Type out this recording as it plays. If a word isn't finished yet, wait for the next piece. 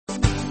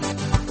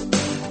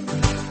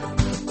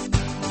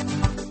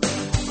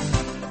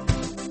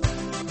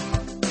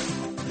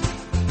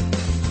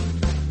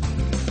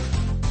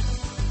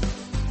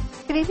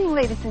evening,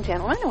 ladies and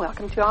gentlemen, and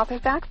welcome to Authors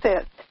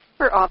Access,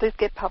 where authors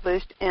get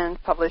published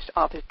and published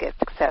authors get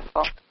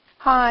successful.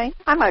 Hi,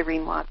 I'm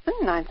Irene Watson,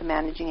 and I'm the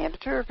managing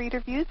editor of Reader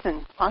Views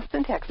in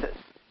Austin, Texas.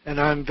 And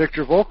I'm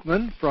Victor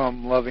Volkman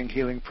from Loving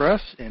Healing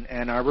Press in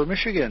Ann Arbor,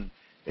 Michigan.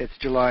 It's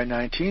July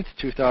 19th,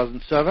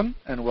 2007,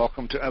 and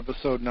welcome to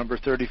episode number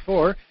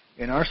 34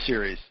 in our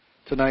series.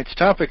 Tonight's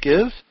topic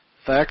is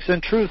Facts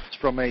and Truths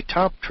from a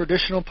Top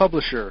Traditional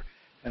Publisher,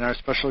 and our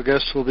special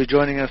guest who will be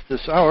joining us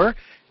this hour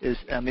is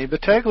Emmy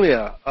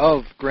Battaglia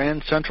of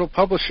Grand Central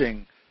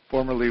Publishing,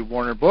 formerly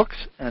Warner Books,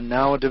 and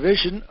now a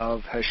division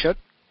of Hachette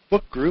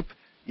Book Group,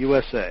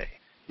 USA.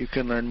 You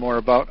can learn more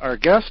about our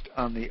guest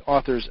on the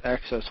Authors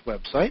Access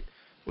website,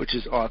 which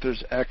is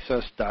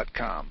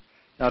authorsaccess.com.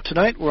 Now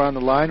tonight we're on the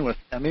line with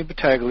Emmy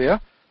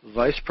Battaglia,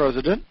 Vice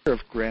President of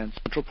Grand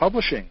Central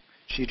Publishing.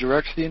 She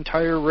directs the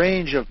entire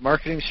range of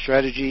marketing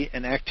strategy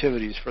and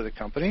activities for the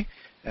company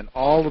and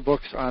all the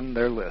books on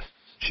their lists.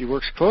 She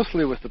works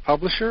closely with the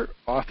publisher,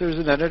 authors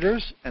and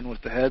editors, and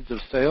with the heads of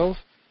sales,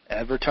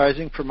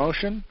 advertising,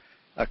 promotion,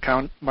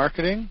 account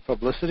marketing,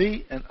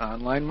 publicity, and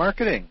online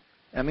marketing.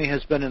 Emmy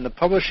has been in the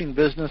publishing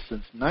business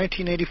since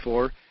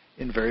 1984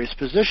 in various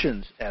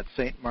positions at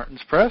St.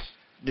 Martin's Press,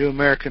 New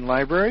American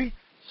Library,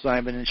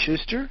 Simon &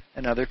 Schuster,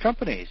 and other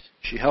companies.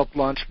 She helped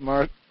launch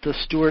Martha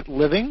Stewart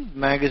Living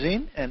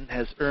magazine and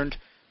has earned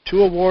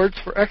 2 awards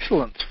for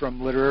excellence from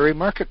Literary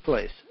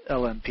Marketplace,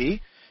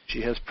 LMP.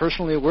 She has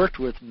personally worked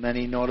with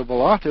many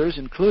notable authors,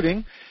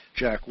 including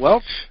Jack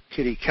Welch,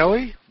 Kitty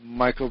Kelly,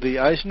 Michael D.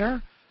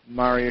 Eisner,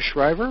 Maria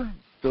Shriver,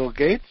 Bill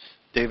Gates,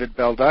 David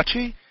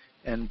Baldacci,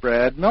 and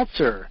Brad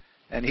Meltzer.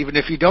 And even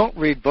if you don't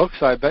read books,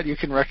 I bet you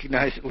can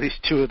recognize at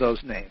least 2 of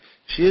those names.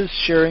 She is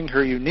sharing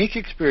her unique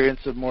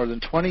experience of more than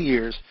 20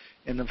 years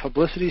in the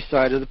publicity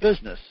side of the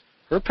business.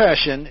 Her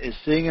passion is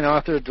seeing an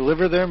author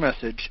deliver their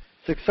message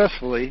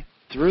successfully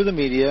through the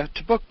media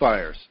to book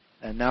buyers.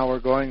 And now we're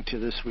going to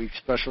this week's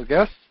special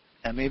guest,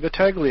 Emmy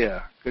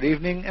Battaglia. Good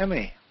evening,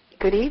 Emmy.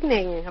 Good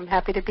evening. I'm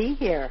happy to be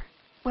here.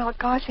 Well,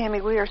 gosh,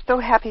 Emmy, we are so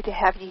happy to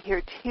have you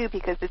here, too,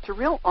 because it's a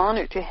real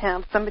honor to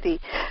have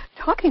somebody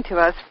talking to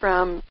us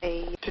from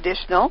a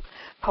traditional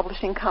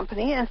publishing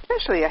company, and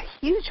especially a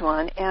huge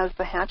one as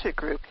the Hachette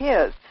Group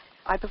is.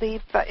 I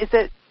believe, is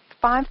it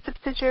 5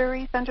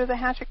 subsidiaries under the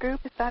Hachette Group?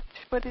 Is that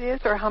what it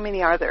is, or how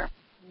many are there?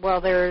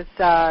 Well, there's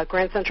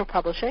Grand Central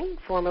Publishing,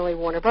 formerly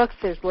Warner Books.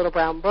 There's Little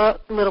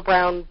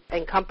Brown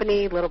and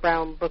Company, Little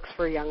Brown Books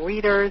for Young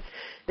Readers.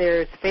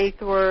 There's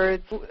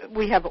Faithwords.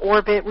 We have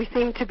Orbit. We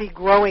seem to be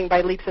growing by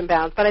leaps and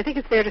bounds, but I think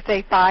it's fair to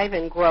say 5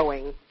 and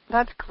growing.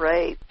 That's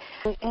great.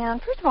 And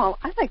first of all,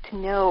 I'd like to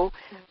know,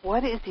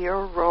 what is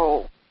your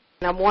role?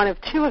 I'm one of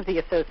 2 of the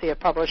associate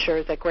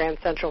publishers at Grand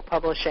Central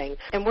Publishing,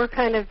 and we're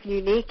kind of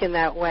unique in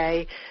that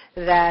way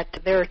that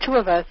there are 2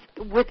 of us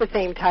with the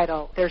same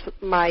title. There's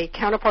my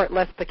counterpart,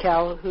 Les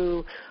Bickel,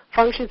 who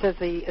functions as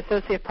the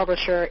associate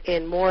publisher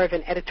in more of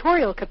an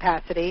editorial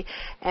capacity,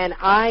 and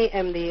I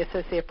am the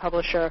associate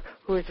publisher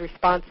who is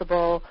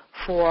responsible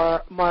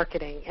for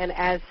marketing. And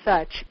as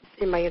such,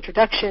 in my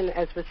introduction,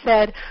 as was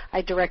said,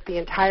 I direct the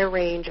entire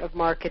range of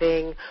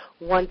marketing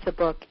once a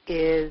book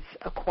is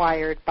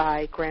acquired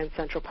by Grand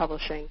Central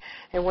Publishing.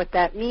 And what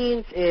that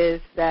means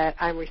is that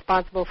I'm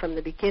responsible from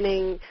the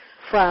beginning,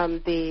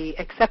 from the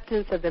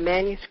acceptance of the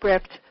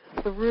manuscript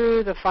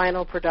through the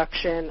final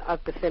production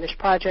of the finished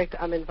project.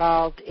 I'm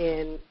involved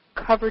in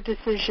cover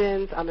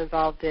decisions. I'm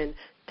involved in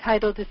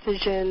title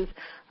decisions.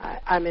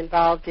 I'm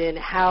involved in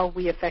how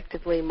we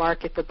effectively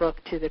market the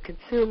book to the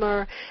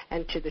consumer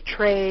and to the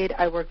trade.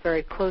 I work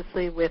very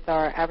closely with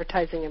our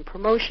advertising and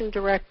promotion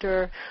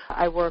director.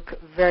 I work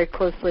very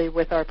closely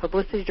with our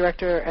publicity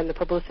director, and the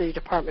publicity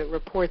department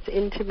reports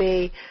into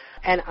me.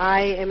 And I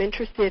am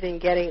interested in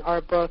getting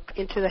our book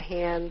into the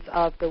hands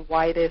of the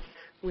widest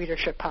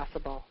readership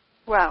possible.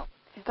 Wow,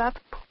 that's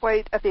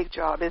quite a big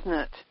job, isn't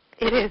it?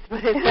 It is,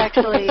 but it's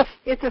actually,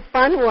 it's a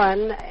fun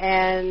one,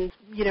 and,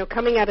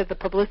 coming out of the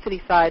publicity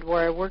side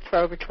where I worked for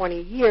over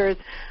 20 years,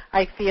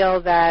 I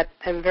feel that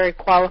I'm very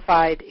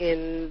qualified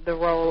in the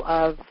role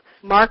of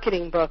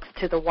marketing books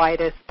to the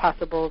widest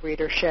possible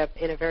readership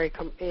in a very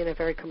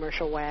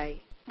commercial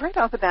way. Right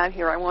off the bat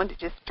here, I want to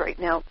just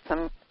straighten out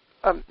some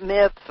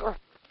myths or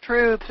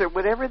truths or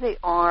whatever they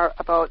are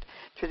about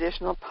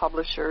traditional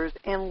publishers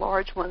and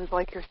large ones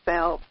like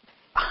yourself.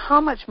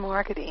 How much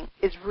marketing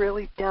is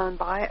really done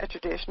by a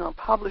traditional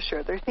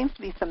publisher? There seems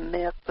to be some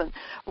myths and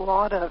a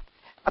lot of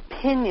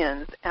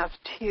opinions as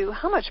to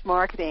how much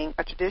marketing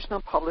a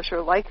traditional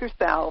publisher like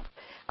yourself,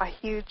 a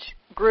huge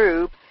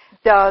group,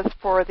 does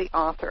for the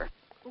author.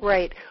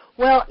 Right.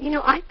 Well,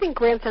 I think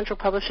Grand Central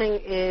Publishing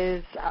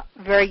is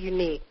very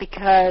unique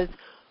because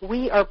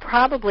we are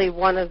probably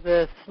one of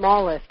the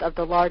smallest of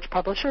the large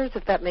publishers,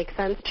 if that makes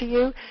sense to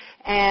you,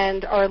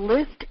 and our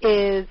list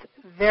is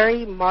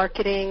very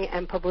marketing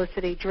and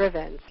publicity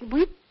driven.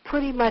 We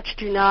pretty much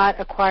do not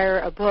acquire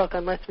a book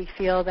unless we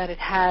feel that it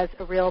has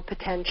a real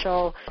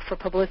potential for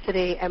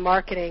publicity and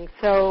marketing.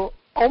 So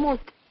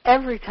almost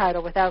every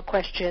title, without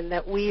question,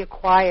 that we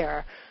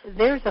acquire,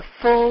 there's a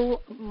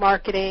full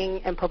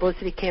marketing and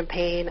publicity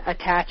campaign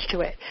attached to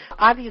it.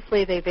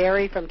 Obviously, they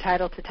vary from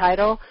title to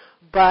title,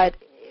 but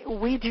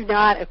we do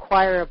not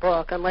acquire a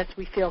book unless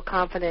we feel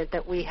confident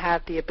that we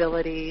have the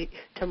ability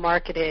to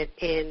market it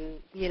in,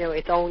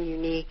 its own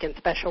unique and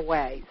special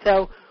way.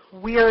 So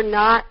we're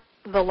not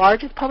the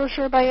largest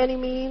publisher by any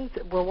means.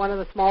 We're one of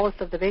the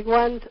smallest of the big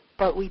ones,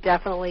 but we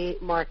definitely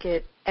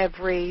market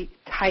every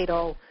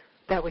title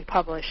that we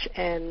publish,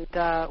 and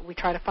we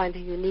try to find a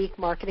unique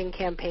marketing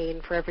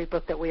campaign for every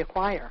book that we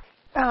acquire.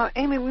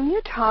 Amy, when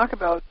you talk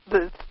about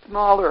the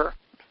smaller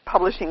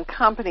publishing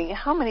company,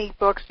 how many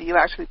books do you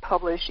actually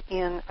publish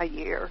in a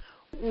year?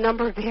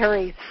 Number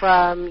varies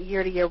from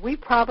year to year. We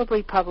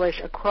probably publish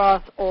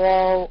across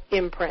all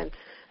imprints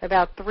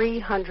about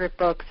 300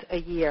 books a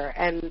year.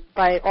 And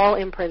by all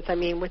imprints, I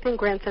mean within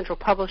Grand Central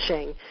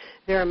Publishing,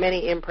 there are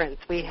many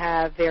imprints. We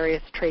have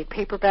various trade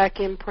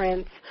paperback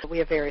imprints. We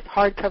have various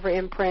hardcover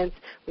imprints.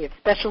 We have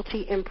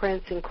specialty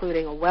imprints,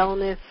 including a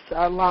wellness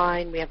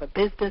line. We have a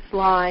business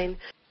line.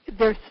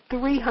 There's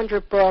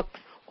 300 books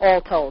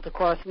all told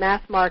across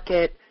mass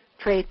market,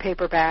 trade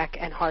paperback,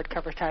 and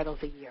hardcover titles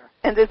a year.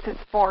 And this is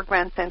for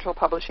Grand Central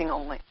Publishing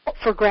only?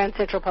 For Grand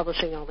Central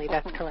Publishing only,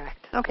 that's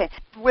correct. Okay.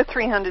 With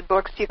 300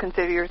 books, do you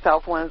consider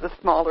yourself one of the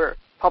smaller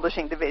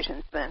publishing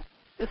divisions then?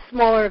 The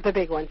smaller of the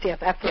big ones, yes,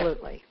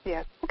 absolutely.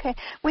 Yes. Okay.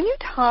 When you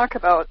talk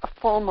about a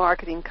full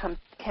marketing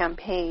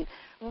campaign,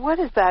 what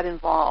does that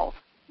involve?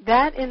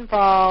 That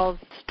involves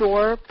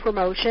store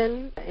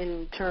promotion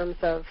in terms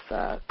of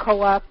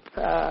co-op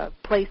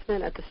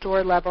placement at the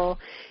store level.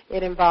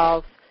 It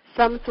involves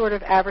some sort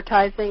of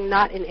advertising,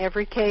 not in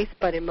every case,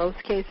 but in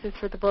most cases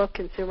for the book,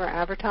 consumer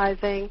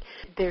advertising.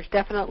 There's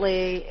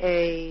definitely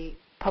a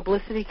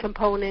publicity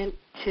component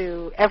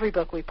to every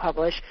book we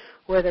publish,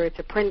 whether it's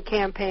a print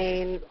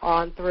campaign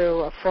on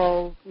through a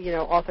full,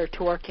 author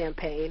tour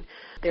campaign.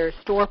 There's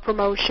store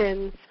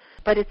promotions,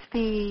 but it's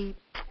the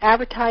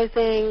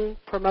advertising,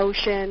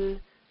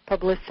 promotion,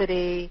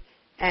 publicity,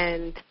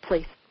 and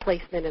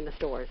placement in the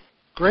stores.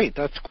 Great.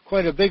 That's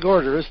quite a big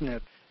order, isn't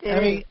it? I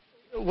mean,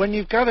 when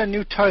you've got a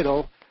new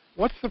title,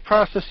 what's the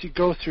process you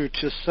go through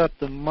to set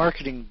the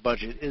marketing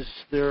budget? Is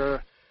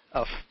there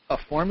a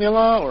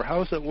formula, or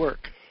how does it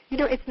work?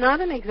 It's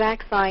not an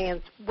exact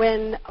science.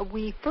 When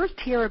we first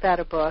hear about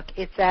a book,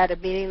 it's at a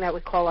meeting that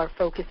we call our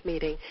focus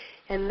meeting.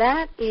 And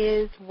that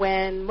is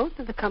when most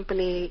of the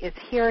company is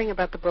hearing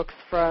about the books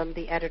from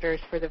the editors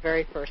for the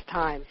very first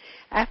time.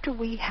 After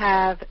we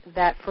have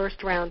that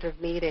first round of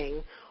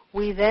meeting,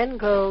 we then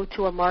go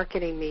to a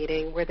marketing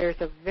meeting where there's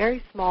a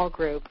very small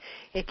group.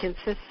 It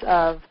consists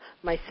of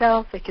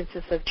myself, it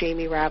consists of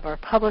Jamie Rabb, our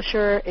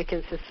publisher, it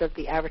consists of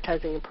the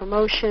advertising and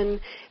promotion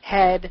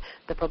head,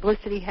 the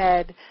publicity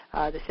head,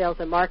 the sales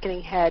and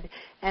marketing head,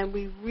 and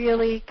we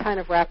really kind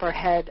of wrap our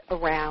head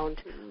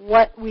around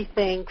what we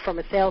think from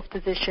a sales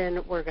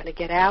position we're going to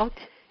get out,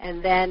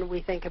 and then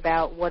we think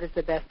about what is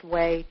the best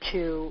way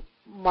to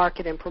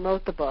market and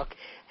promote the book.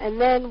 And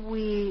then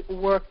we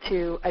work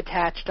to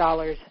attach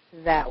dollars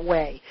that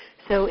way.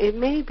 So it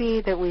may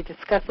be that we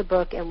discuss a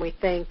book and we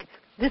think,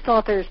 this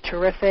author is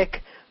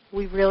terrific.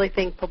 We really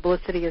think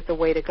publicity is the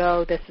way to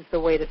go. This is the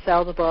way to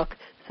sell the book.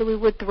 So we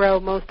would throw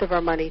most of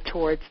our money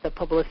towards the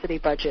publicity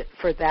budget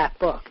for that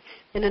book.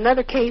 In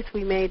another case,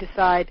 we may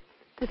decide,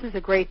 this is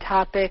a great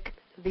topic.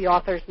 The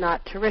author's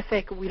not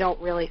terrific. We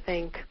don't really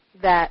think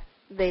that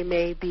they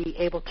may be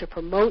able to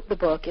promote the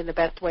book in the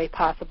best way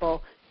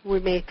possible. We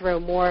may throw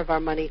more of our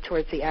money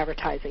towards the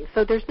advertising.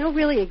 So there's no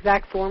really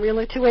exact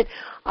formula to it.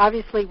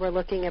 Obviously, we're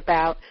looking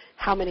about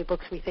how many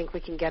books we think we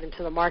can get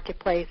into the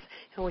marketplace,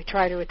 and we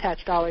try to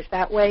attach dollars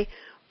that way.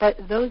 But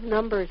those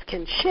numbers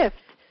can shift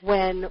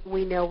when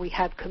we know we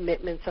have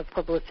commitments of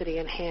publicity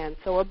in hand.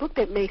 So a book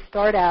that may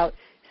start out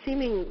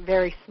seeming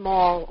very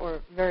small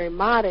or very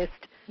modest,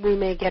 we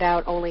may get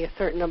out only a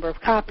certain number of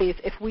copies.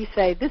 If we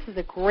say this is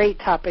a great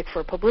topic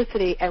for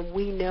publicity and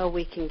we know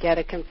we can get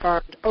a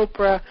confirmed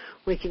Oprah,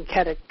 we can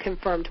get a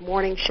confirmed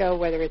morning show,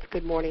 whether it's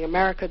Good Morning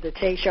America, The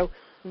Today Show,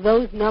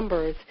 those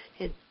numbers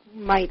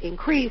might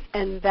increase,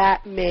 and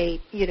that may,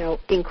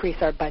 increase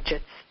our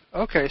budgets.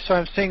 Okay, so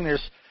I'm saying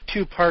there's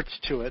two parts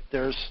to it.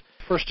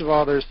 First of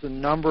all, there's the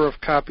number of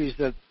copies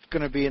that's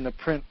going to be in the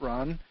print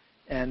run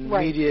and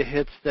media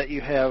hits that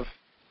you have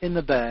in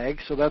the bag.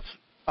 So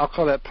I'll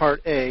call that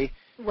part A.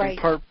 Right. And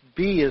part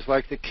B is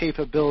like the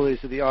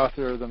capabilities of the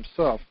author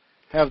themselves.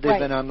 Have they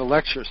been on the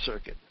lecture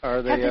circuit?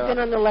 Have they been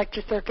on the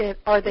lecture circuit?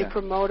 Are they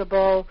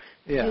promotable?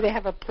 Yeah. Do they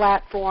have a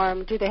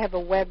platform? Do they have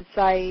a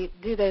website?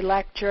 Do they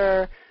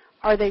lecture?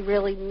 Are they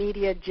really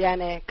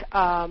mediagenic?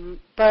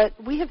 But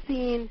we have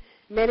seen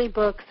many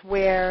books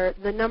where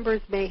the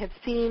numbers may have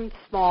seemed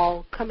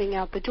small coming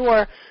out the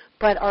door,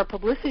 but our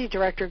publicity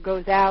director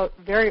goes out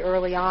very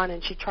early on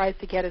and she tries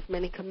to get as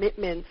many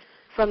commitments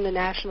from the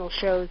national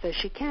shows as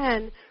she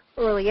can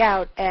early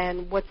out,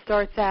 and what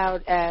starts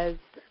out as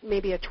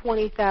maybe a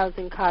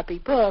 20,000 copy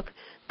book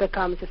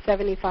becomes a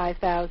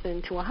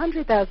 $75,000 to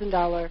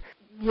 $100,000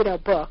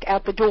 book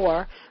out the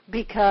door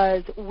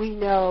because we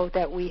know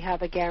that we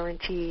have a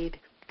guaranteed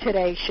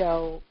Today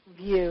Show,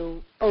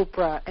 View,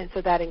 Oprah, and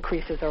so that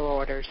increases our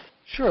orders.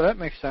 Sure, that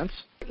makes sense.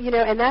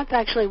 And that's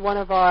actually one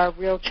of our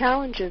real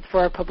challenges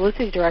for our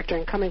publicity director,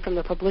 and coming from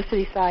the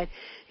publicity side,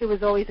 it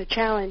was always a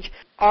challenge.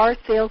 Our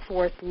sales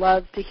force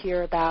loves to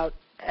hear about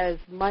as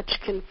much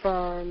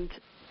confirmed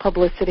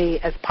publicity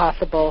as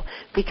possible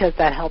because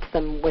that helps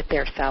them with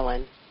their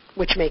selling,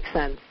 which makes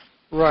sense.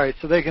 Right,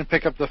 so they can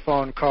pick up the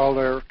phone, call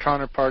their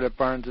counterpart at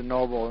Barnes &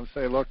 Noble and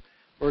say, look,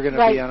 we're going to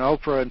Right. be on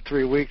Oprah in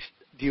 3 weeks.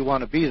 Do you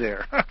want to be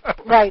there?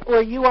 Right,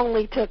 or you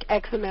only took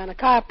X amount of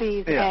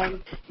copies, Yeah.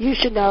 and you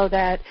should know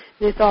that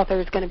this author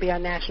is going to be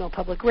on National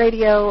Public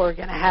Radio or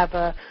going to have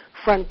a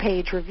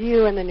front-page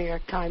review in the New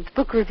York Times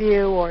Book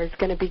Review or is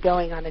going to be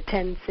going on a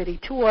 10-city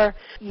tour.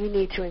 You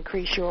need to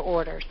increase your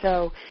order.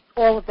 So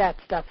all of that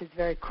stuff is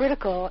very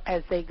critical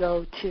as they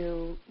go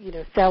to,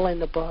 sell in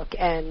the book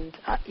and,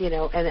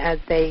 and as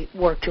they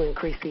work to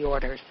increase the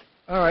orders.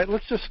 All right,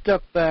 let's just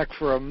step back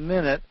for a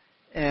minute,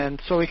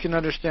 and so we can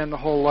understand the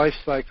whole life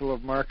cycle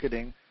of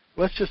marketing.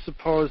 Let's just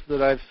suppose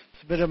that I've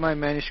submitted my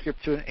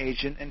manuscript to an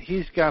agent, and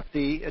he's got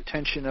the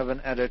attention of an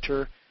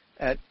editor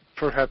at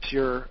perhaps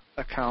your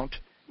account.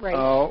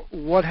 Right.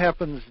 What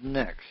happens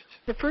next?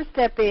 The first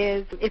step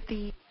is if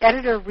the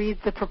editor reads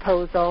the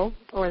proposal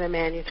or the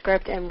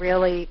manuscript and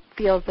really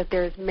feels that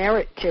there's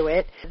merit to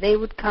it, they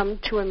would come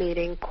to a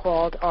meeting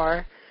called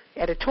our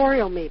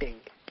editorial meeting.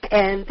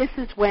 And this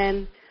is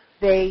when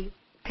they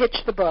pitch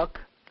the book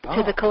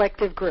to the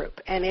collective group.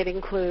 And it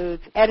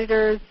includes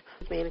editors,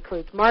 it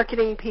includes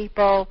marketing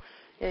people,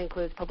 it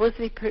includes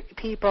publicity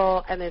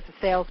people, and there's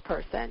a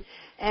salesperson.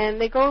 And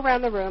they go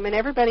around the room, and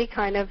everybody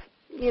kind of,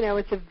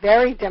 it's a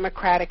very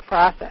democratic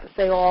process.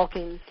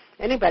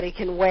 Anybody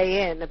can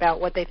weigh in about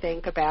what they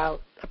think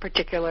about a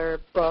particular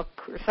book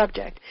or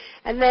subject.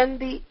 And then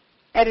the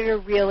editor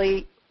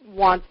really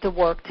wants to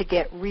work to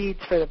get reads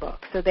for the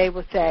book. So they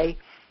will say,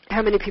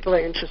 how many people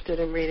are interested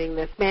in reading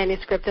this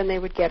manuscript? And they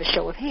would get a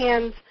show of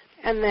hands.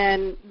 And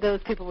then those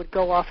people would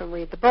go off and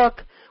read the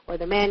book or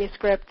the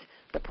manuscript,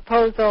 the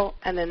proposal,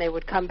 and then they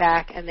would come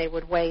back and they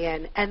would weigh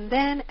in. And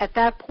then at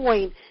that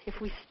point, if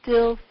we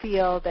still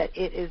feel that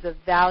it is a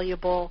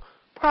valuable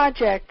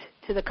project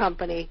to the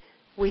company,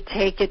 we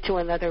take it to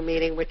another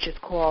meeting, which is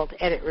called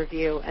Edit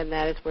Review, and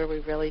that is where we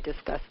really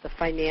discuss the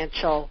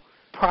financial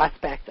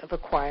prospect of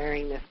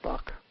acquiring this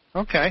book.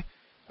 Okay.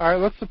 All right,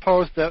 let's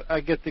suppose that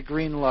I get the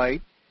green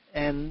light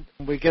and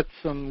we get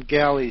some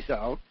galleys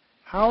out.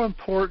 How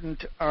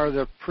important are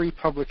the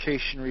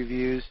pre-publication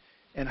reviews,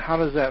 and how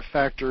does that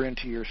factor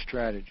into your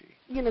strategy?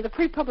 The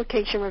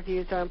pre-publication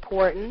reviews are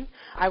important.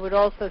 I would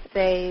also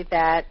say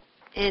that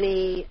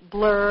any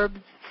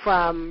blurbs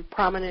from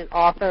prominent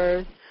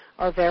authors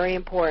are very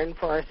important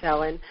for our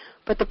selling.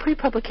 But the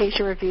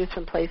pre-publication reviews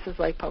from places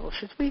like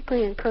Publishers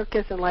Weekly and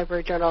Kirkus and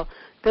Library Journal,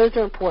 those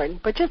are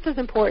important. But just as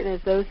important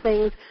as those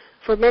things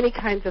for many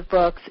kinds of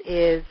books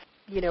is,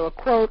 a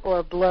quote or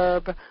a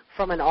blurb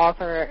from an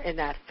author in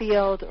that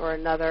field or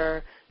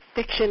another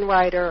fiction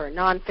writer or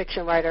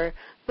nonfiction writer.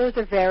 Those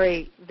are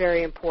very,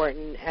 very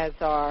important as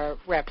our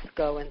reps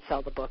go and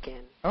sell the book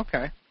in.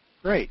 Okay,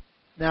 great.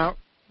 Now,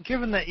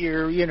 given that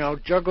you're,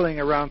 juggling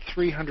around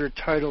 300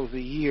 titles a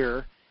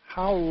year,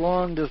 how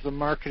long does the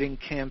marketing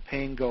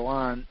campaign go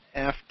on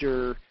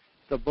after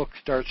the book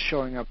starts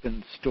showing up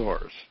in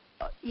stores?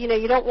 You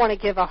don't want to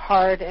give a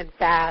hard and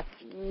fast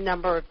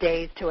number of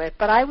days to it,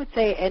 but I would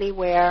say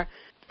anywhere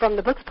from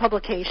the book's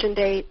publication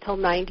date till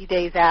 90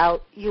 days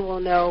out, you will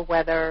know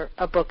whether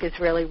a book is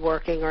really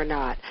working or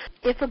not.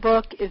 If a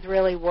book is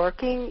really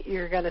working,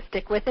 you're going to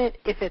stick with it.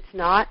 If it's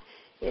not,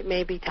 it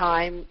may be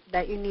time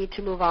that you need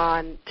to move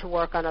on to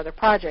work on other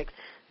projects.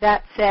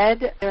 That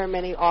said, there are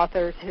many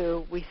authors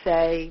who we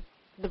say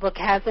the book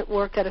hasn't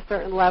worked at a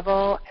certain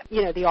level.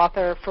 The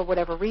author, for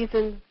whatever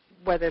reason,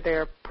 whether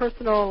they're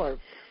personal or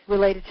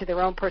related to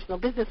their own personal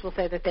business, will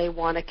say that they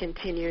want to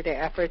continue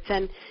their efforts.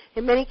 And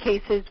in many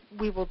cases,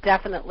 we will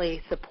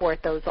definitely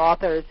support those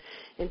authors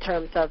in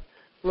terms of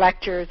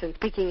lectures and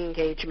speaking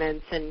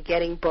engagements and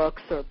getting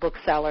books or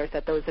booksellers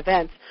at those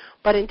events.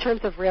 But in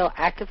terms of real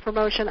active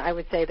promotion, I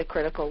would say the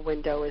critical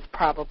window is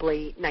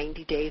probably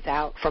 90 days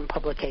out from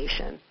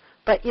publication.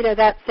 But,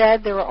 that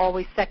said, there are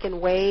always second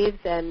waves,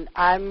 and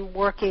I'm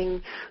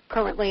working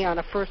currently on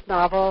a first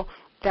novel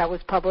that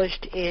was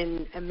published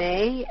in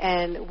May,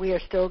 and we are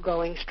still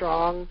going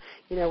strong,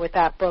 with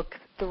that book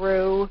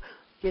through,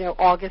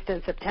 August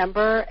and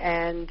September,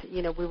 and,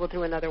 we will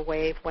do another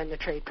wave when the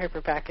trade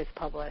paperback is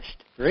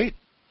published. Great.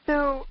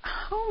 So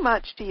how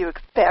much do you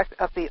expect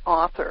of the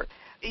author?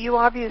 You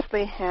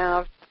obviously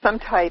have some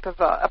type of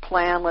a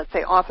plan, let's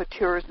say author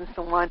tours and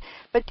so on,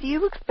 but do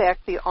you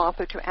expect the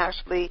author to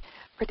actually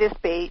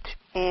participate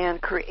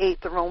and create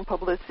their own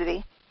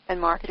publicity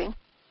and marketing?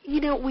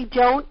 We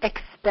don't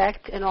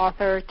expect an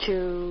author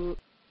to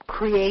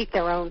create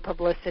their own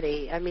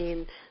publicity. I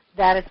mean,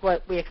 that is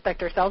what we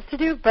expect ourselves to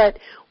do, but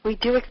we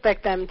do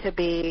expect them to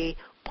be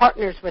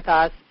partners with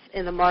us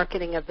in the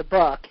marketing of the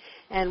book.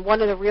 And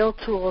one of the real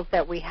tools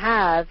that we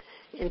have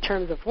in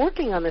terms of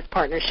working on this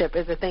partnership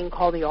is a thing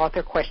called the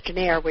author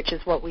questionnaire, which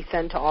is what we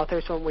send to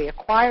authors when we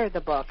acquire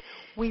the book.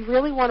 We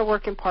really want to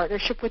work in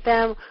partnership with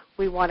them.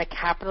 We want to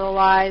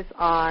capitalize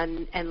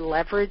on and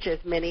leverage as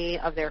many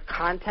of their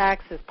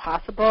contacts as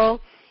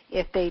possible.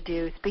 If they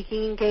do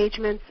speaking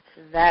engagements,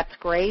 that's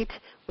great.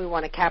 We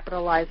want to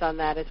capitalize on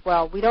that as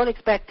well. We don't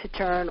expect to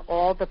turn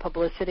all the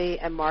publicity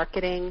and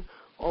marketing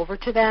over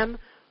to them.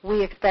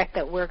 We expect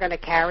that we're going to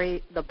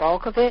carry the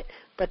bulk of it.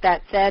 But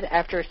that said,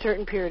 after a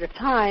certain period of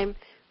time,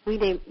 we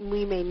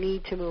may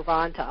need to move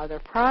on to other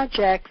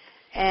projects.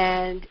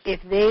 And if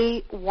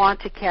they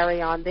want to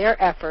carry on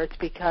their efforts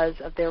because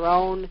of their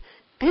own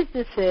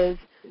businesses,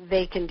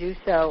 they can do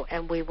so,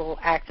 and we will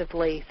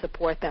actively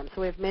support them.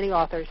 So we have many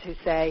authors who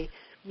say,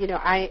 you know,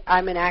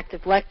 I'm an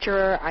active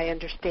lecturer. I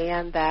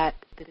understand that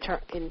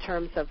in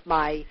terms of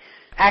my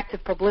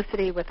active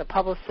publicity with a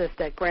publicist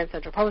at Grand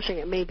Central Publishing,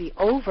 it may be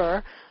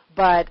over,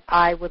 but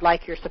I would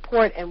like your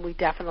support, and we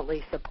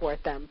definitely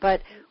support them.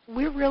 But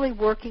we're really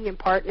working in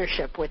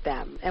partnership with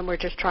them, and we're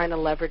just trying to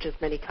leverage as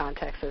many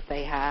contacts as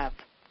they have.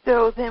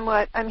 So then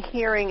what I'm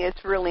hearing is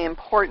really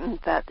important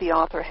that the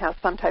author has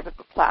some type of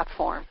a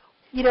platform.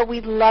 You know,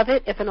 we'd love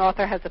it if an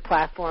author has a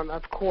platform,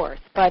 of course.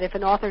 But if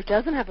an author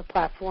doesn't have a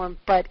platform,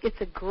 but it's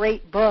a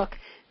great book,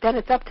 then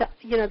it's up to,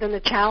 you know, then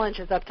the challenge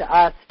is up to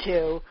us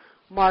to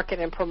market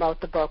and promote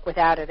the book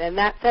without it. And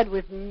that said,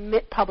 we've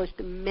published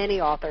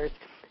many authors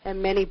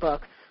and many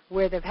books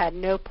where they've had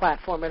no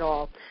platform at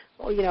all.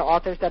 You know,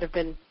 authors that have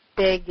been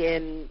big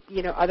in,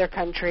 you know, other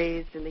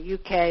countries, in the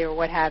UK or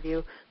what have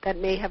you, that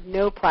may have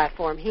no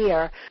platform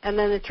here, and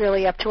then it's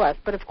really up to us.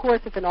 But of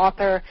course, if an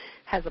author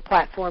has a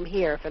platform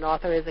here, if an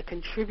author is a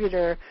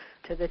contributor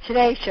to the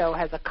Today Show,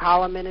 has a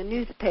column in a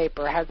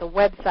newspaper, has a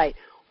website,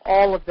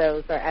 all of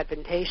those are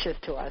advantageous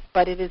to us.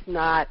 But it is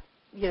not,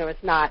 you know,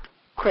 it's not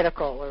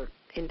critical or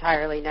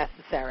entirely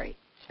necessary.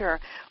 Sure.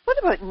 What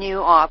about new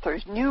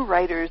authors, new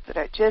writers that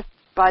are just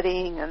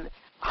budding, and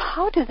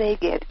how do they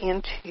get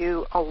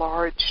into a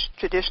large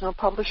traditional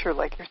publisher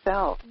like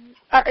yourself?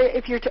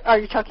 Are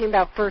you talking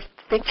about first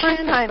fiction?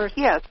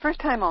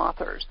 First-time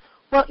authors.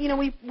 Well, you know,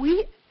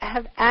 we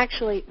have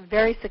actually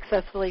very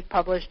successfully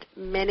published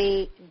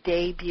many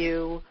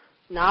debut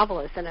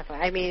novelists, and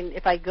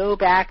if I go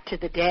back to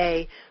the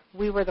day,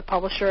 we were the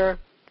publisher,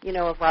 you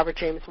know, of Robert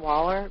James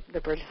Waller, The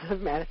Bridges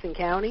of Madison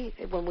County,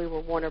 when we were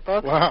Warner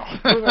Books. Wow.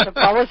 We were the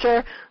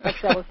publisher of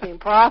Celestine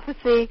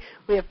Prophecy.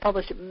 We have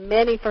published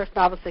many first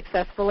novels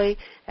successfully.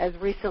 As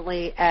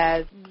recently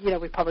as, you know,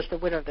 we published The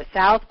Winter of the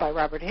South by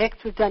Robert Hicks.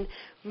 We've done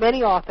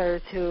many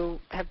authors who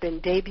have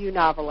been debut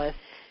novelists,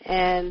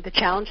 and the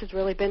challenge has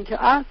really been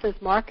to us as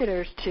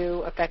marketers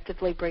to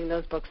effectively bring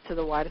those books to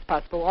the widest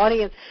possible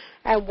audience,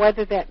 and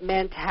whether that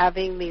meant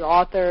having the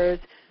authors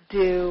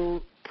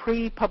do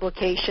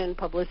pre-publication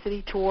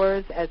publicity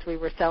tours as we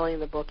were selling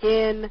the book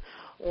in,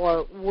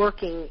 or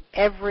working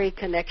every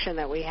connection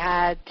that we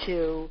had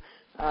to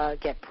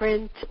get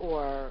print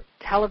or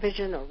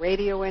television or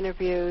radio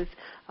interviews.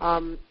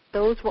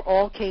 Those were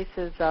all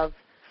cases of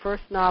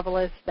first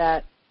novelists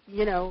that,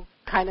 you know,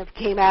 kind of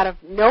came out of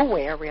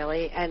nowhere,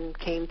 really, and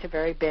came to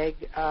very big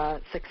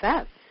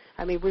success.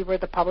 I mean, we were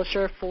the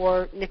publisher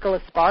for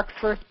Nicholas Sparks'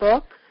 first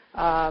book,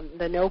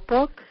 The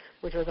Notebook,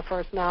 which was a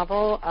first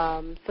novel.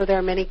 So there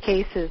are many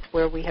cases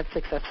where we have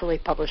successfully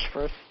published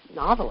first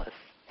novelists.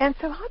 And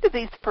so how do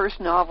these first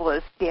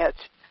novelists get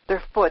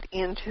their foot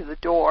into the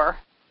door?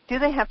 Do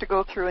they have to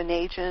go through an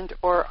agent,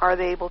 or are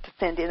they able to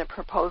send in a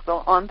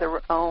proposal on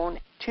their own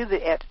to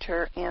the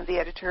editor, and the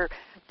editor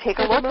take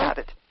a look at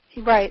it?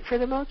 Right. For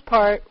the most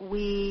part,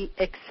 we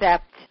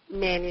accept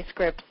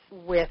manuscripts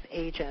with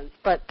agents,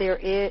 but there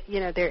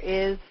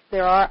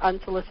are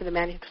unsolicited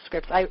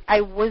manuscripts.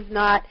 I was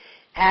not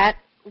at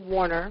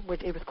Warner,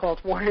 which it was called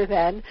Warner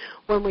then,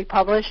 when we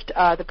published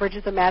The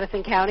Bridges of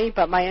Madison County,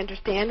 but my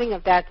understanding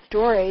of that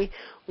story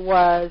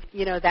was,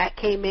 you know, that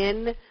came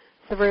in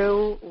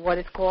through what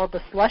is called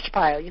the slush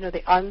pile, you know,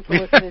 the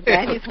unsolicited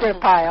manuscript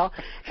pile,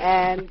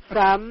 and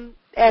some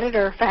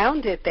editor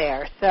found it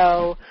there.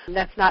 So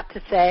that's not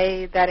to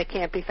say that it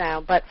can't be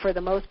found, but for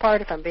the most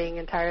part, if I'm being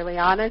entirely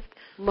honest,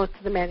 most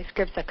of the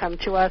manuscripts that come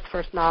to us,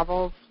 first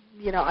novels,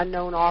 you know,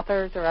 unknown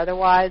authors or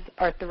otherwise,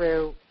 are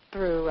through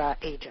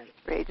agents.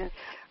 Agents.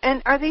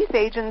 And are these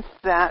agents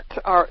that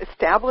are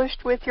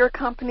established with your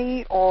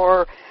company,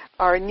 or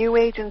are new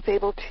agents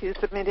able to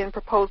submit in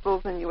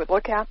proposals and you would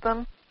look at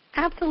them?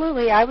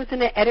 Absolutely. I was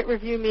in an edit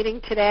review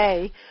meeting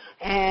today,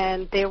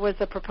 and there was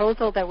a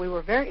proposal that we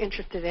were very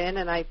interested in,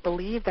 and I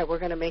believe that we're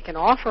going to make an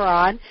offer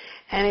on,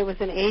 and it was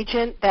an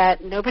agent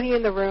that nobody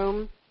in the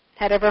room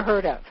had ever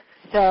heard of.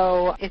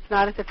 So it's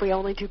not as if we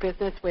only do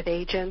business with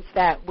agents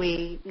that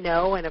we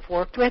know and have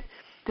worked with.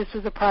 This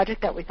was a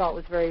project that we thought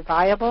was very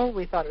viable.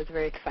 We thought it was a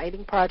very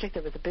exciting project.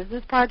 It was a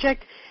business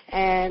project,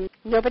 and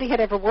nobody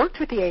had ever worked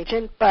with the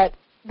agent, but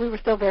we were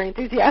still very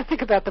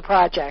enthusiastic about the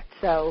project.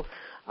 So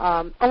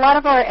a lot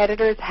of our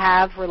editors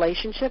have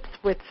relationships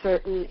with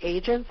certain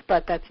agents,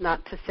 but that's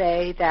not to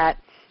say that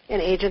an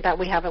agent that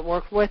we haven't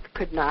worked with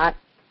could not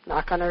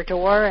knock on our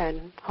door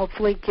and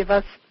hopefully give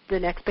us the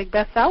next big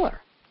bestseller.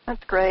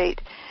 That's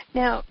great.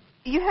 Now,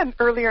 you had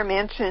earlier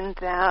mentioned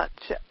that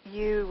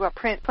you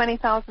print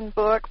 20,000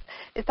 books.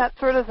 Is that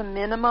sort of the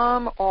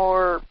minimum,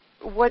 or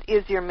what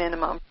is your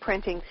minimum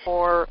printing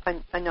for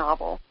a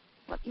novel?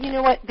 You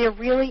know what? There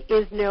really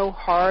is no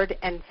hard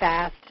and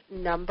fast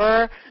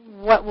number.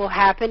 What will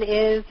happen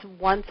is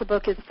once a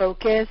book is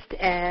focused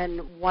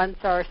and once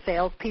our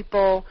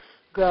salespeople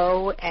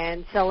go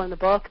and sell in the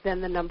book,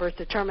 then the number is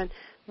determined.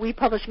 We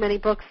publish many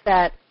books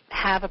that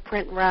have a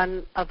print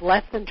run of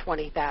less than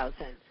 20,000.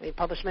 We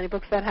publish many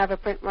books that have a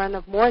print run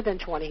of more than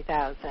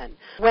 20,000.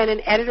 When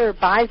an editor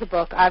buys a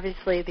book,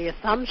 obviously the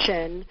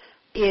assumption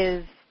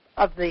is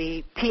of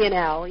the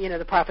P&L,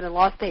 the profit and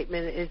loss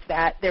statement, is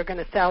that they're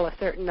going to sell a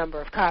certain number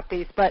of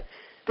copies. But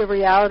the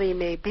reality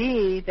may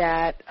be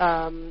that,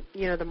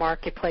 the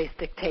marketplace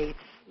dictates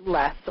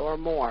less or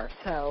more.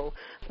 So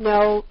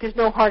there's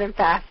no hard and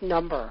fast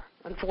number,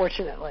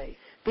 unfortunately,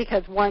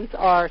 because once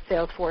our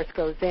sales force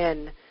goes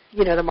in,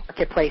 the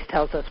marketplace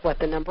tells us what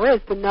the number is.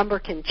 The number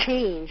can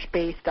change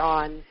based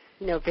on,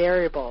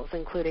 variables,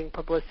 including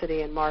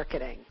publicity and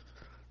marketing.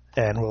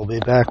 And we'll be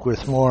back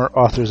with more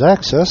Authors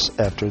Access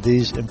after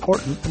these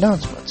important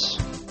announcements.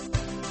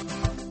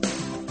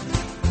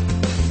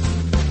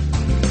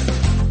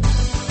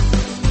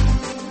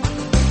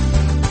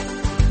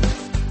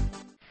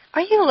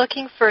 Are you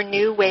looking for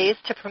new ways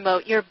to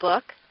promote your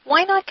book?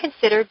 Why not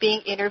consider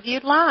being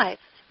interviewed live?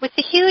 With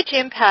the huge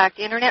impact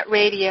Internet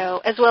radio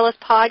as well as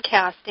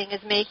podcasting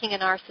is making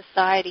in our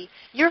society,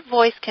 your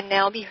voice can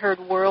now be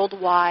heard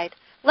worldwide.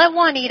 Let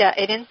Juanita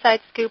at Inside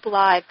Scoop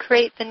Live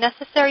create the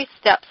necessary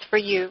steps for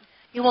you.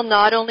 You will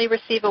not only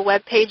receive a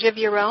web page of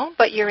your own,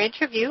 but your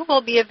interview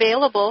will be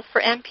available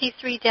for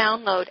MP3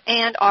 download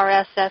and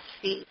RSS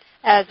feed.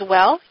 As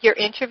well, your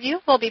interview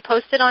will be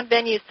posted on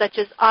venues such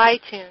as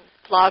iTunes,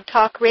 Blog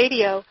Talk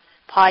Radio,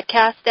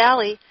 Podcast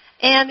Alley,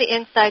 and the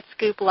Inside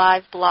Scoop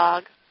Live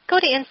blog. Go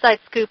to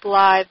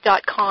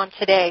InsideScoopLive.com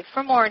today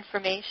for more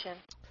information.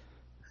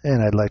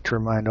 And I'd like to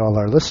remind all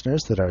our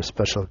listeners that our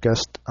special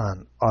guest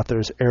on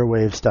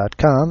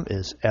AuthorsAirwaves.com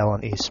is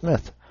Alan E.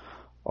 Smith,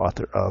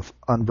 author of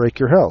Unbreak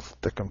Your Health,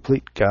 the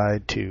complete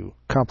guide to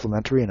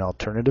complementary and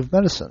alternative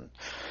medicine.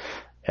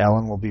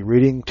 Alan will be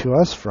reading to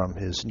us from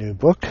his new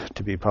book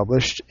to be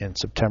published in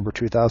September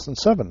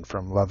 2007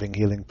 from Loving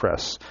Healing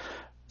Press.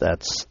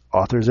 That's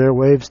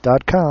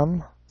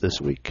AuthorsAirwaves.com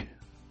this week.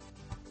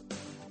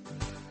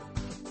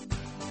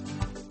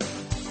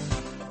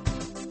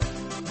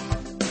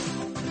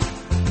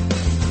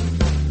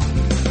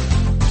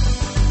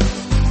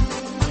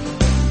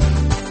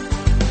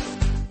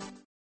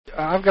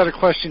 I've got a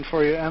question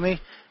for you, Emmy.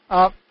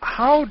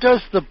 How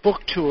does the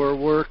book tour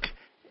work,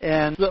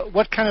 and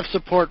what kind of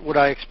support would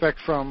I expect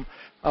from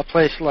a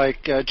place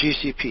like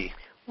GCP?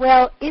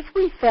 Well, if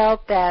we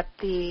felt that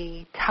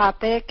the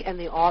topic and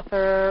the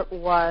author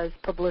was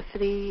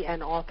publicity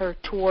and author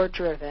tour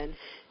driven,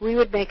 we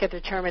would make a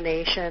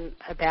determination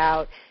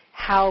about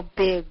how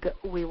big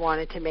we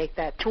wanted to make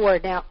that tour.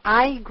 Now,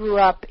 I grew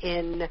up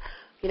in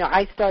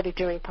I started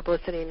doing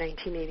publicity in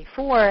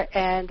 1984,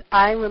 and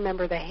I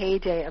remember the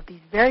heyday of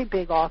these very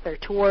big author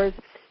tours.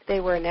 They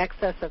were in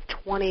excess of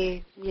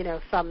 20,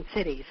 some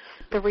cities.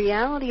 The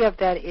reality of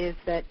that is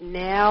that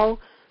now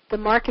the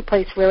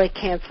marketplace really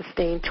can't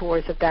sustain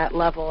tours of that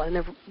level, and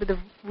the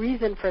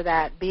reason for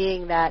that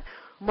being that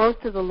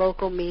most of the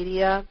local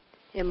media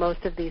in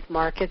most of these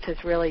markets has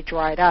really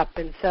dried up.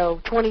 And so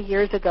 20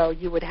 years ago,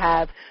 you would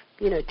have,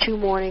 2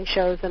 morning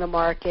shows in a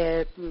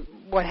market,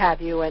 what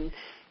have you, and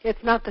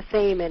it's not the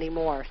same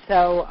anymore.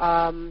 So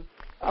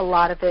a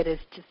lot of it is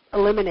just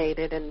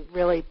eliminated and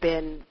really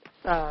been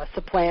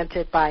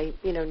supplanted by,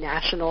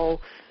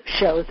 national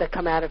shows that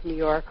come out of New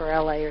York or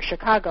LA or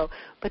Chicago.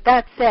 But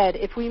that said,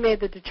 if we made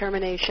the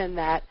determination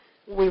that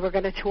we were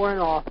going to tour an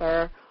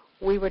author,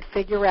 we would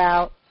figure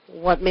out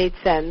what made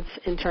sense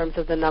in terms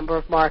of the number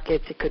of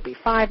markets. It could be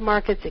 5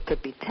 markets, it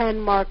could be 10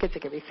 markets,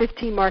 it could be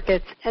 15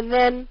 markets. And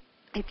then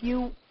if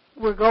you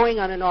were going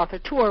on an author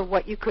tour,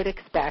 what you could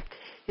expect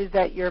is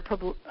that your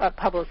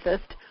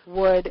publicist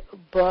would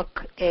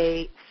book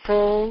a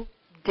full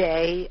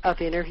day of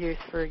interviews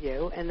for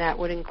you, and that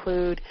would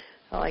include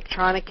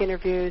electronic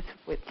interviews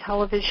with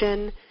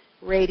television,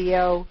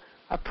 radio,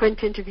 a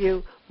print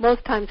interview.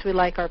 Most times we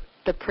like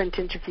the print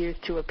interviews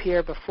to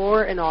appear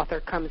before an author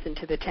comes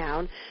into the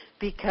town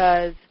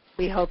because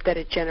we hope that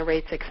it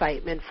generates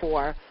excitement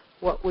for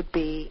what would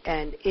be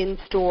an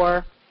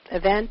in-store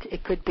event.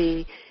 It could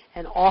be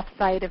an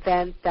off-site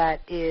event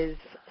that is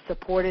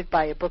supported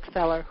by a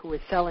bookseller who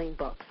is selling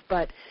books.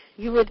 But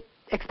you would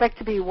expect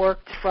to be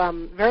worked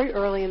from very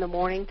early in the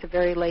morning to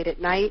very late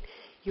at night.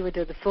 You would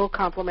do the full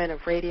complement of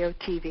radio,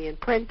 TV, and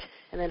print,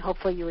 and then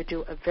hopefully you would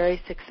do a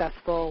very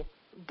successful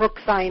book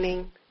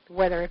signing,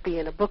 whether it be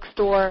in a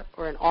bookstore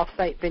or an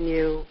off-site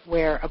venue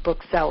where a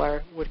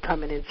bookseller would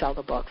come in and sell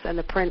the books. And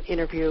the print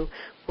interview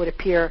would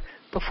appear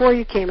before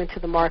you came into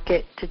the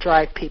market to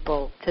drive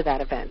people to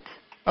that event.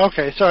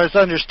 Okay, so as I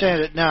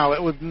understand it now,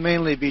 it would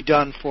mainly be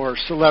done for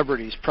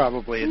celebrities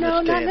probably in this day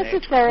and age. No, not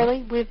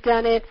necessarily. We've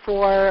done it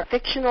for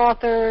fiction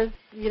authors,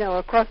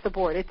 across the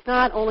board. It's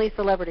not only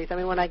celebrities. I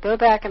mean, when I go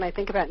back and I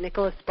think about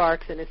Nicholas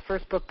Sparks and his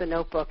first book, The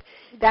Notebook,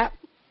 that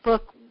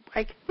book,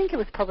 I think it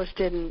was published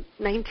in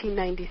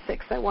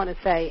 1996, I want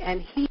to say,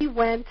 and he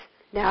went,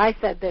 now I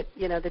said that,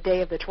 the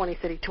day of the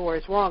 20-city tour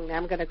is wrong. Now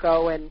I'm going to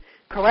go and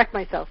correct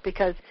myself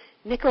because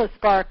Nicholas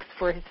Sparks,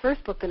 for his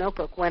first book, The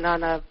Notebook, went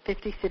on a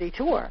 50-city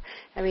tour.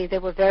 I mean, they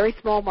were very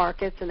small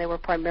markets, and they were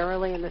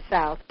primarily in the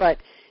South, but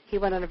he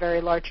went on a very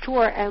large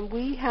tour. And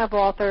we have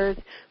authors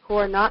who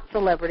are not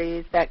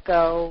celebrities that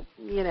go,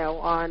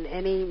 on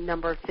any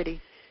number of city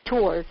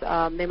tours.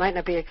 They might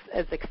not be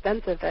as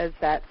expensive as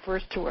that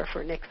first tour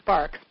for Nick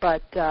Sparks,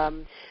 but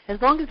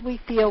as long as we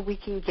feel we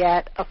can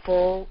get a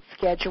full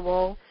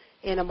schedule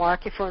in a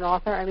market for an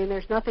author, I mean,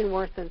 there's nothing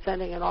worse than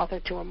sending an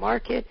author to a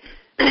market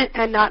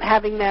and not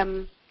having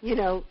them,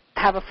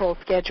 have a full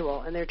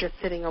schedule, and they're just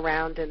sitting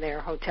around in their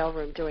hotel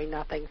room doing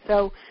nothing.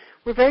 So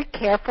we're very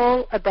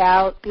careful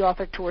about the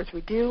author tours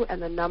we do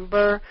and the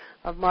number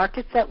of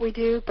markets that we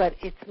do, but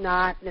it's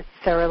not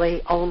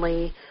necessarily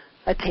only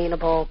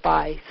attainable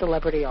by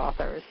celebrity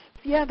authors.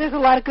 Yeah, there's a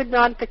lot of good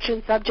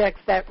nonfiction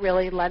subjects that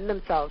really lend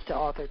themselves to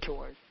author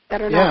tours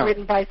that are not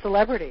written by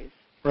celebrities.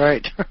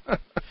 Right.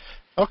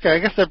 Okay, I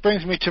guess that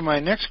brings me to my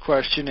next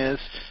question is,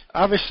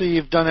 obviously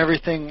you've done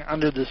everything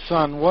under the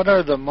sun. What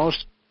are the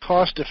most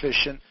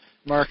cost-efficient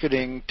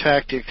marketing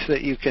tactics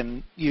that you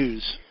can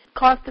use?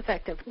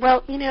 Cost-effective.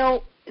 Well,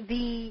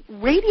 the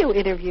radio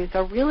interviews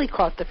are really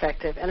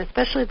cost-effective, and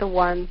especially the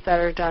ones that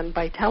are done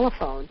by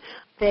telephone.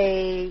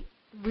 They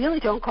really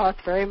don't cost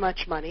very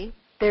much money.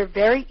 They're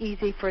very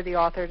easy for the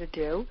author to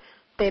do.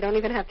 They don't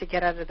even have to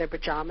get out of their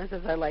pajamas,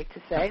 as I like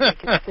to say. They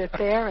can sit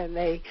there, and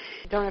they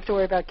don't have to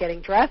worry about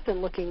getting dressed and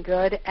looking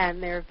good,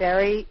 and they're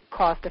very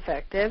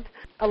cost-effective.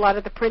 A lot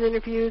of the print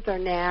interviews are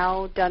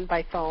now done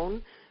by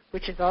phone,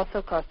 which is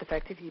also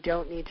cost-effective. You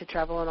don't need to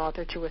travel an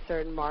author to a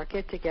certain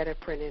market to get a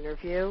print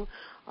interview.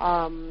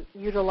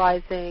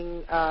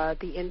 Utilizing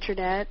the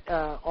Internet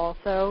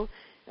also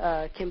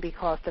can be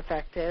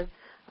cost-effective.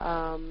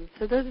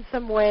 So those are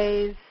some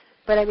ways.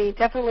 But, I mean,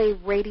 definitely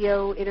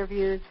radio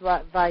interviews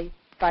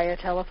via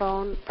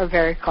telephone are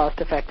very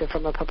cost-effective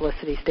from a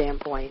publicity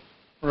standpoint.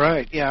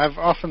 Right. Yeah, I've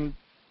often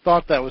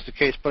thought that was the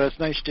case, but it's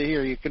nice to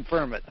hear you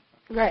confirm it.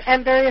 Right,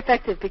 and very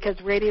effective because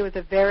radio is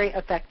a very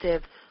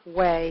effective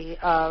way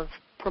of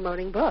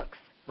promoting books.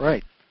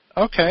 Right.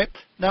 Okay.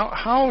 Now,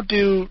 how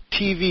do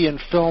TV and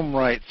film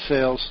rights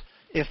sales,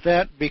 if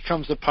that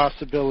becomes a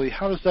possibility,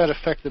 how does that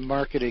affect the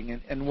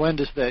marketing, and when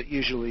does that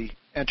usually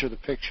enter the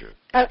picture?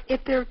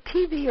 If their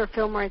TV or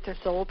film rights are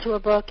sold to a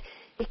book,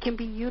 it can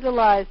be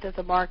utilized as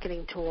a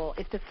marketing tool.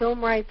 If the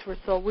film rights were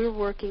sold, we're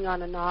working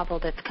on a novel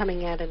that's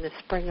coming out in the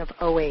spring of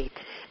 2008,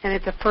 and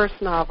it's a first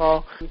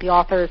novel. The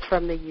author is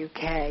from the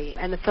UK,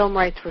 and the film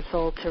rights were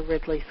sold to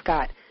Ridley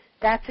Scott.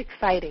 That's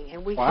exciting,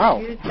 and we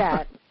can use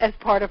that as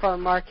part of our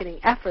marketing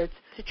efforts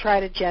to try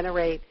to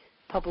generate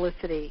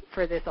publicity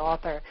for this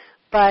author.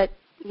 But,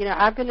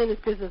 I've been in this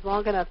business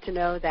long enough to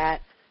know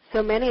that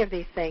so many of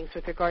these things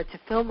with regard to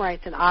film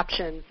rights and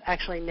options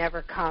actually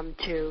never come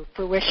to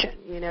fruition.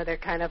 They're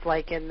kind of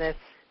like in this,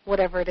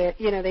 whatever it is,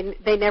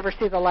 they never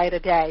see the light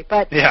of day.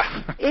 But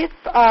if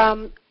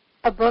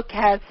a book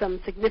has some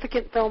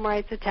significant film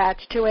rights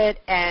attached to it,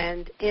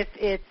 and if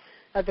it's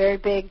a very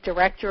big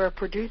director or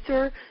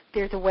producer,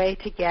 there's a way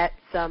to get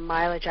some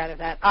mileage out of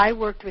that. I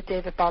worked with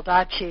David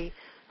Baldacci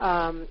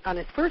on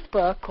his first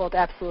book called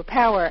Absolute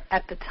Power.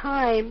 At the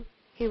time,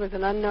 he was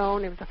an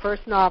unknown. It was the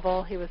first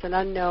novel. He was an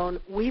unknown.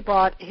 We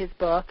bought his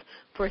book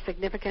for a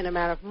significant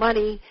amount of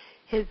money.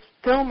 His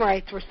film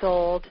rights were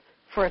sold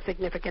for a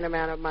significant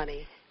amount of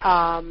money.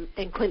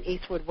 And Clint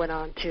Eastwood went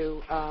on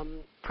to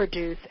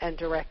produce and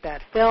direct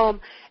that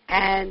film.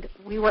 And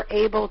we were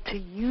able to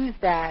use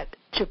that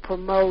to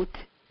promote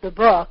the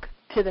book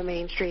to the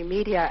mainstream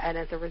media. And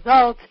as a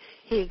result,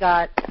 he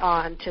got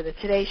on to the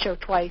Today Show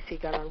twice. He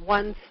got on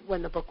once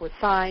when the book was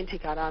signed. He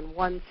got on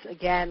once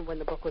again when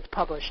the book was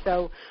published.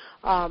 So,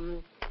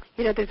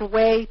 there's a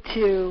way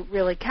to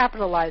really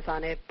capitalize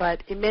on it,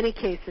 but in many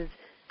cases,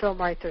 film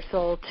rights are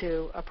sold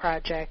to a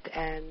project,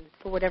 and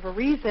for whatever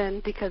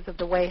reason, because of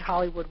the way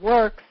Hollywood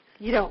works,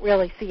 you don't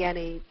really see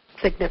any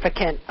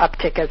significant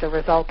uptick as a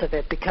result of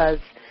it because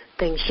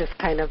things just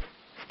kind of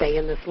stay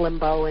in this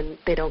limbo and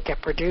they don't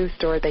get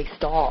produced or they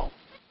stall.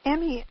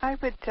 Amy, I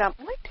would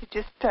like to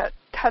just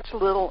touch a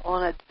little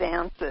on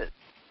advances.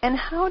 And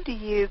how do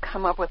you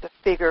come up with a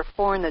figure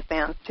for an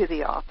advance to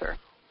the author?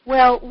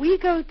 Well, we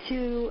go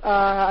to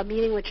a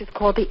meeting which is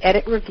called the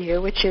Edit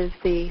Review, which is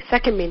the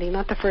second meeting,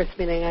 not the first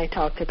meeting I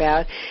talked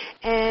about.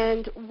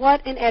 And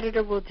what an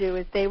editor will do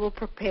is they will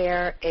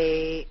prepare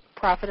a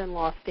profit and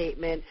loss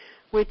statement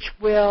which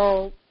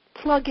will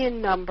plug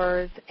in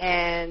numbers,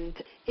 and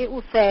it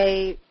will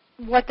say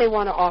what they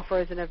want to offer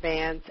as an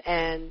advance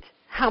and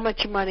how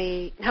much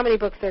money, how many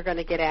books they're going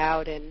to get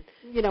out, and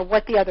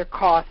what the other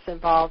costs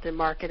involved in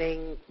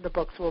marketing the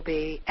books will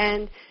be.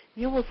 And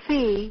you will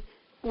see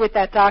with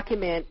that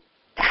document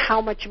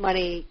how much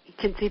money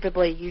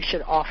conceivably you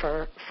should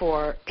offer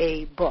for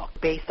a book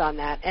based on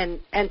that and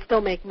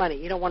still make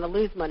money. You don't want to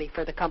lose money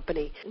for the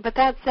company. But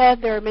that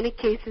said, there are many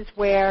cases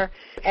where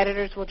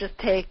editors will just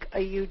take a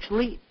huge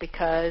leap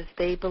because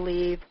they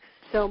believe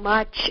so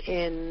much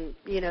in,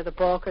 the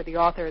book or the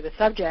author or the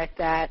subject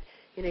that,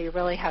 you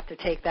really have to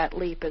take that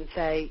leap and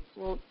say,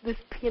 well, this,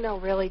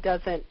 really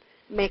doesn't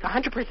make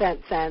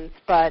 100% sense,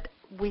 but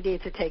we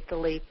need to take the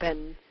leap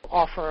and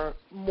offer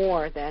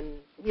more than,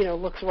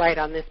 looks right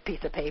on this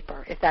piece of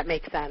paper, if that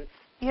makes sense.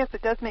 Yes,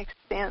 it does make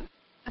sense.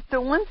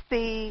 So once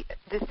the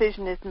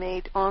decision is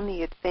made on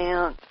the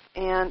advance,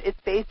 and it's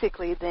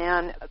basically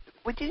then,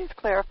 would you just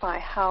clarify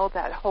how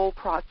that whole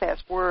process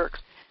works?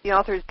 The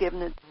author is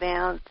given an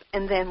advance,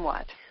 and then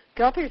what?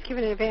 The author is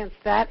given an advance.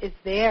 That is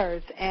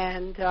theirs,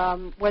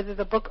 and whether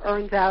the book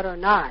earns out or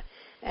not.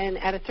 And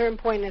at a certain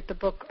point, if the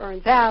book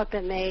earns out,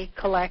 then they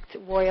collect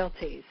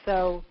royalties.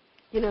 So,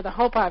 the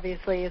hope,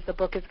 obviously, is the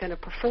book is going to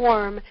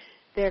perform.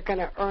 They're going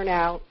to earn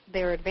out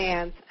their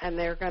advance, and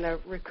they're going to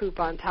recoup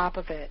on top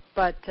of it.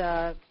 But,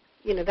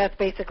 that's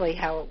basically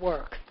how it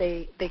works.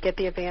 They get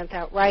the advance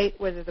outright,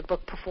 whether the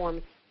book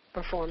performs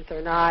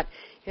or not.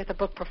 If the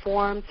book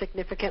performs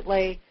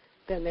significantly,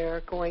 then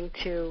they're going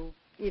to,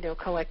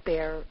 collect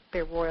their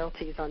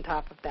royalties on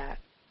top of that.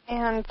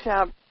 And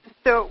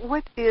so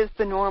what is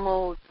the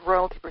normal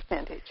royalty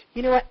percentage?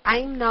 You know what?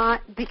 I'm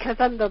not, because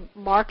I'm the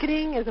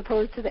marketing as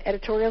opposed to the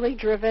editorially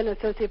driven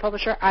associate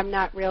publisher, I'm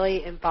not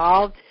really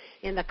involved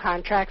in the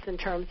contracts in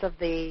terms of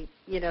the,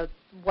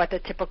 what the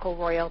typical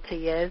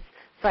royalty is.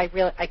 So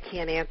I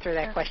can't answer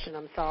that question.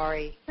 I'm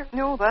sorry.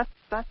 No,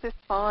 that's just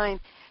fine.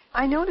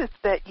 I noticed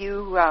that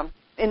you,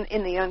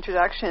 in the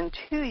introduction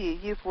to you,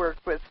 you've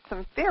worked with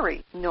some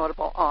very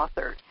notable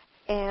authors.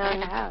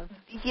 And I have.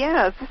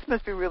 Yes, this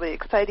must be really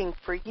exciting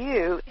for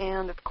you.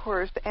 And, of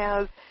course,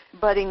 as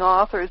budding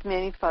authors,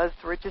 many of us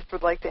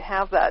would like to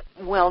have that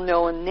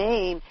well-known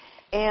name.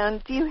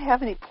 And do you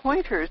have any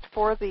pointers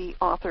for the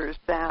authors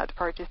that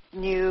are just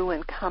new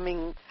and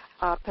coming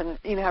up and,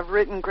 have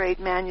written great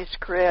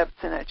manuscripts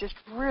and are just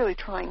really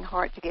trying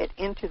hard to get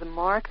into the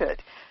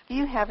market? Do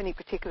you have any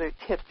particular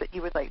tips that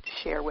you would like to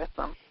share with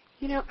them?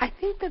 I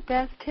think the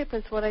best tip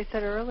is what I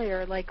said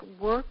earlier,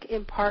 work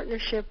in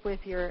partnership with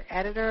your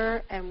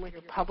editor and with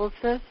your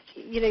publicist.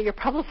 Your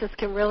publicist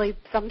can really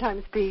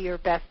sometimes be your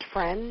best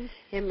friend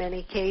in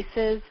many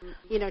cases.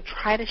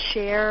 Try to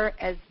share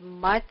as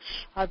much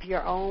of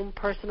your own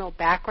personal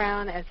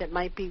background as it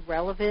might be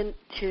relevant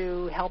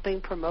to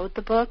helping promote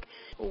the book.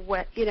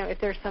 If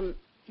there's some,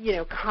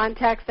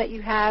 contacts that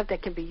you have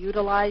that can be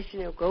utilized,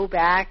 go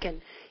back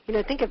and,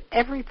 think of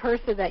every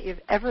person that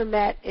you've ever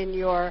met in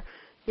your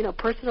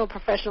personal,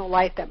 professional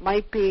life that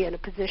might be in a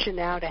position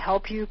now to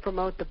help you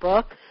promote the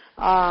book,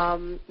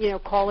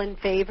 call in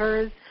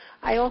favors.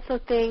 I also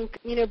think,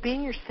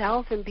 being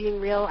yourself and being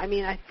real.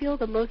 I feel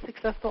the most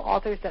successful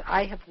authors that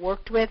I have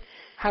worked with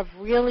have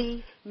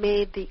really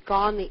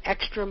gone the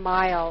extra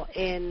mile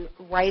in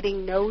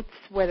writing notes,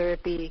 whether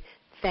it be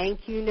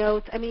thank you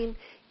notes.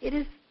 It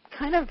is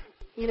kind of,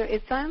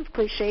 it sounds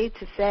cliche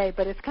to say,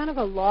 but it's kind of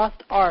a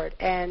lost art.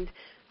 And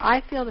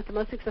I feel that the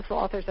most successful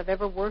authors I've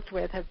ever worked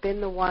with have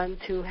been the ones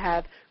who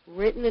have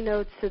written the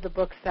notes to the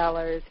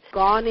booksellers,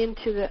 gone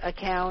into the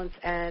accounts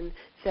and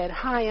said,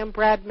 hi, I'm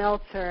Brad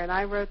Meltzer, and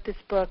I wrote this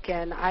book,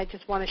 and I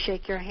just want to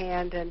shake your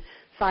hand and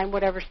sign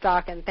whatever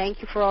stock, and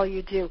thank you for all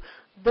you do.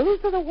 Those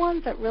are the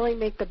ones that really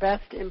make the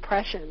best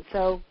impression.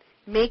 So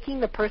making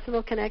the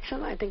personal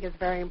connection, I think, is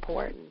very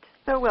important.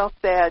 So well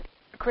said.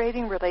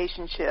 Creating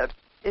relationships.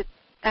 It's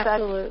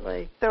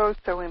absolutely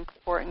so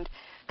important.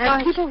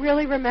 And people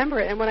really remember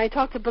it. And when I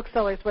talk to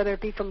booksellers, whether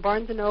it be from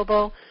Barnes &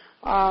 Noble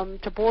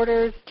to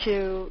Borders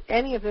to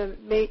any of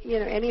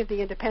the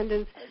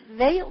independents,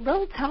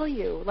 they'll tell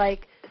you,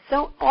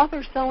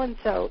 author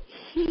so-and-so,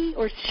 he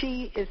or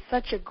she is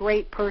such a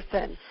great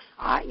person.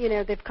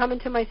 They've come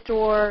into my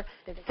store,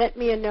 they've sent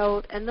me a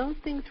note, and those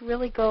things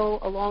really go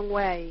a long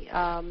way.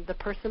 The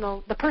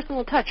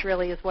personal touch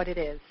really is what it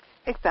is.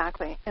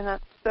 Exactly, and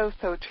that's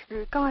so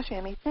true. Gosh,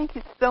 Amy, thank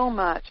you so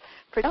much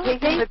for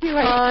taking the time.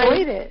 I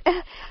enjoyed it.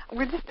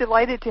 We're just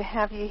delighted to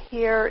have you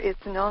here. It's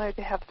an honor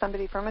to have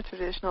somebody from a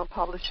traditional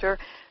publisher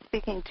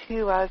speaking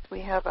to us. We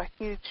have a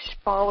huge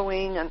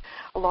following and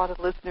a lot of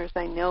listeners.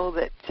 I know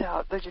that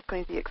they're just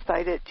going to be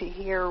excited to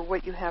hear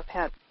what you have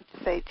had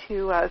to say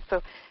to us.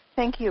 So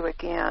thank you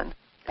again.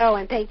 Oh,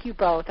 and thank you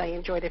both. I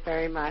enjoyed it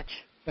very much.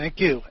 Thank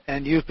you.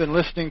 And you've been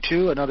listening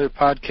to another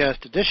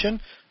podcast edition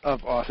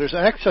of Authors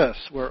Access,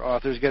 where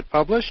authors get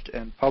published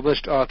and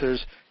published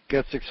authors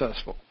get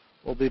successful.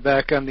 We'll be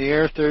back on the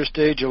air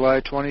Thursday,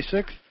 July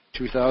 26,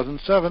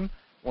 2007,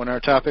 when our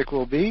topic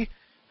will be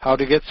how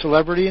to get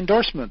celebrity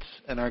endorsements.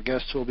 And our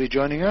guest who will be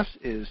joining us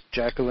is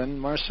Jacqueline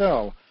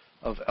Marcel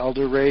of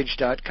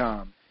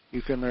elderrage.com.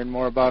 You can learn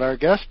more about our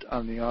guest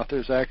on the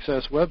Authors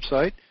Access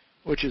website,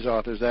 which is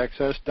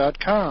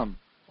authorsaccess.com.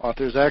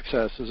 Authors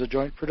Access is a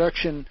joint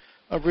production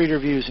of Reader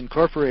Views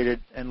Incorporated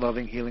and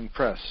Loving Healing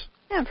Press.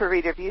 And for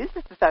Reader Views,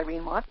 this is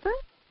Irene Watson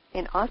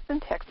in Austin,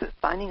 Texas,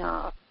 signing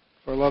off.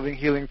 For Loving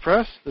Healing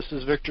Press, this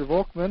is Victor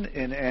Volkman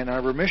in Ann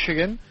Arbor,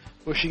 Michigan,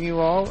 wishing you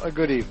all a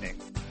good evening.